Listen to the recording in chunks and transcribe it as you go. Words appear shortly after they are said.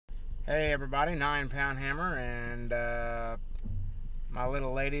Hey everybody, 9 Pound Hammer and my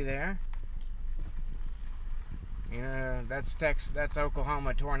little lady there. You know, that's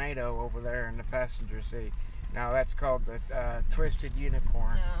Oklahoma Tornado over there in the passenger seat. Now that's called the Twisted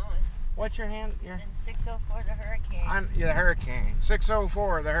Unicorn. No. What's your hand? And 604 the Hurricane. The Hurricane.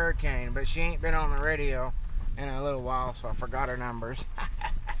 604 the Hurricane, but she ain't been on the radio in a little while, so I forgot her numbers.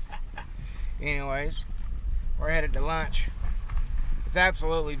 Anyways, we're headed to lunch. It's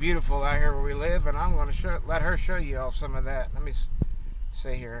absolutely beautiful out here where we live, and I'm going to let her show you all some of that. Let me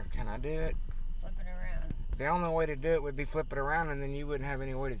see here. Can I do it? Flip it around. The only way to do it would be flip it around, and then you wouldn't have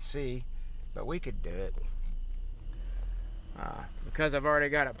any way to see. But we could do it. Because I've already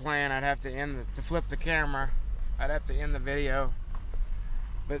got it planned, I'd have to flip the camera. I'd have to end the video.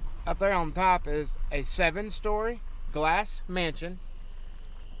 But up there on top is a 7-story glass mansion.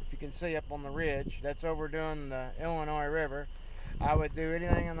 If you can see up on the ridge, that's overdoing the Illinois River. I would do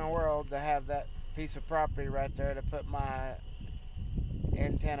anything in the world to have that piece of property right there to put my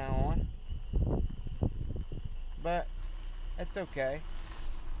antenna on. But it's okay.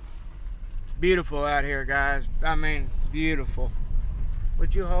 Beautiful out here, guys. I mean, beautiful.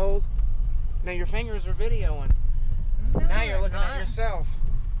 Would you hold? Now your fingers are videoing. No, now you're looking at yourself.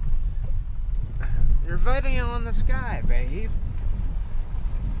 You're videoing the sky, babe.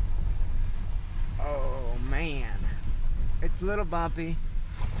 Oh, man. It's a little bumpy.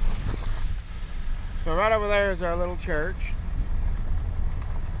 So right over there is our little church.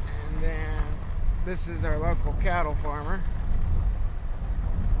 And then this is our local cattle farmer.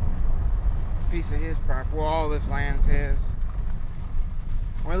 Piece of his property. Well, all this land's his.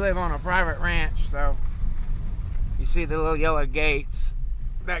 We live on a private ranch, so you see the little yellow gates.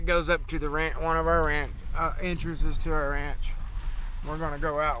 That goes up to the ranch, one of our ranch entrances to our ranch. We're going to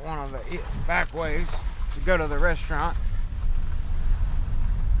go out one of the back ways to go to the restaurant.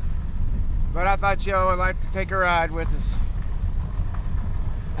 But I thought y'all would like to take a ride with us.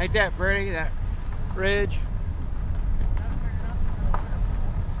 Ain't that pretty, that ridge?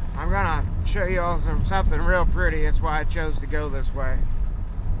 I'm gonna show you all something real pretty. That's why I chose to go this way.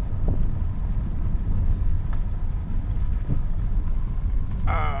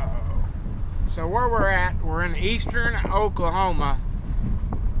 So where we're in eastern Oklahoma.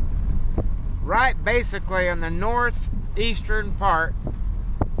 Right basically in the northeastern part.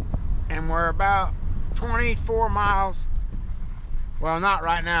 And we're about 24 miles, well, not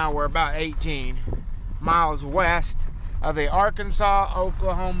right now, we're about 18 miles west of the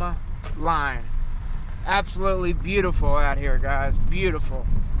Arkansas-Oklahoma line. Absolutely beautiful out here, guys. Beautiful.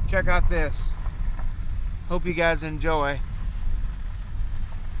 Check out this. Hope you guys enjoy.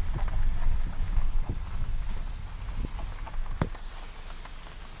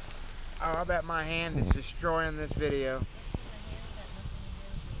 Oh, I bet my hand is destroying this video.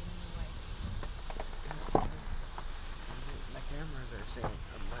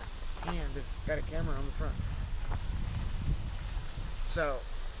 My hand has got a camera on the front. So,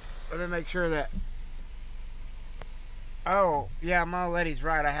 let me make sure that... Oh, yeah, my lady's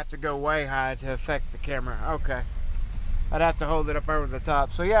right. I have to go way high to affect the camera. Okay. I'd have to hold it up over the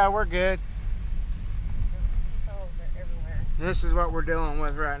top. So, yeah, we're good. This is what we're dealing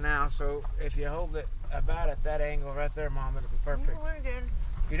with right now. So, if you hold it about at that angle right there, Mom, it'll be perfect. We're good.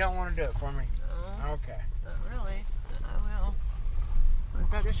 You don't want to do it for me? No. Okay. Not really. I will.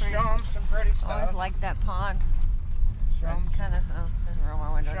 Just show them some pretty stuff. I always like that pond. That's kind of, roll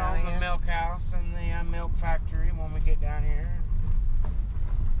my window down Show them again. the milk house and the milk factory when we get down here.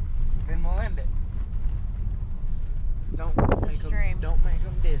 Then we'll end it. Don't make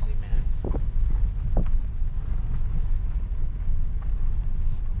them dizzy, man.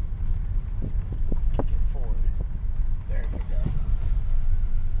 Kick it forward. There you go.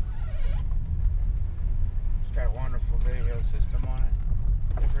 It's got a wonderful video system on it.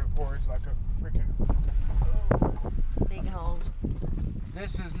 It records like a freaking big holes.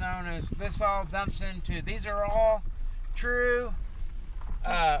 This is known as, this all dumps into, these are all true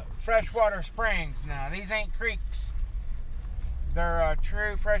freshwater springs now. These ain't creeks. They're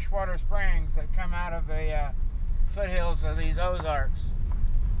true freshwater springs that come out of the foothills of these Ozarks.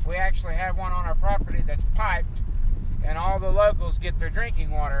 We actually have one on our property that's piped, and all the locals get their drinking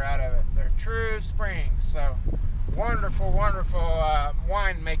water out of it. They're true springs. So wonderful, wonderful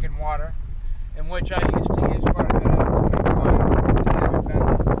wine making water, in which I used to use quite a bit of to make wine. I haven't done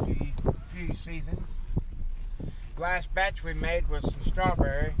it in a few seasons. Last batch we made was some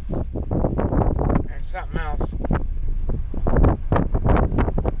strawberry and something else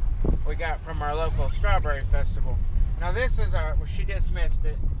we got from our local strawberry festival. Now this is our, well, she just missed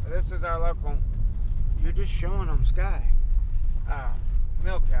it. This is our local, you're just showing them sky.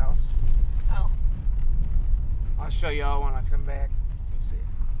 milk house. Oh. I'll show y'all when I come back. Let's see.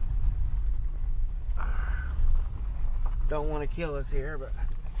 Don't want to kill us here, but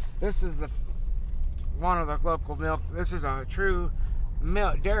this is one of the local milk. This is a true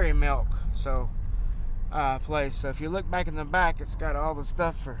dairy milk place. So if you look back in the back, it's got all the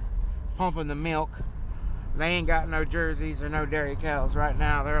stuff for pumping the milk. They ain't got no Jerseys or no dairy cows right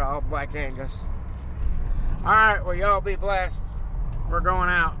now. They're all Black Angus. Alright, well, y'all be blessed. We're going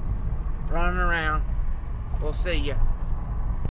out, running around. We'll see you.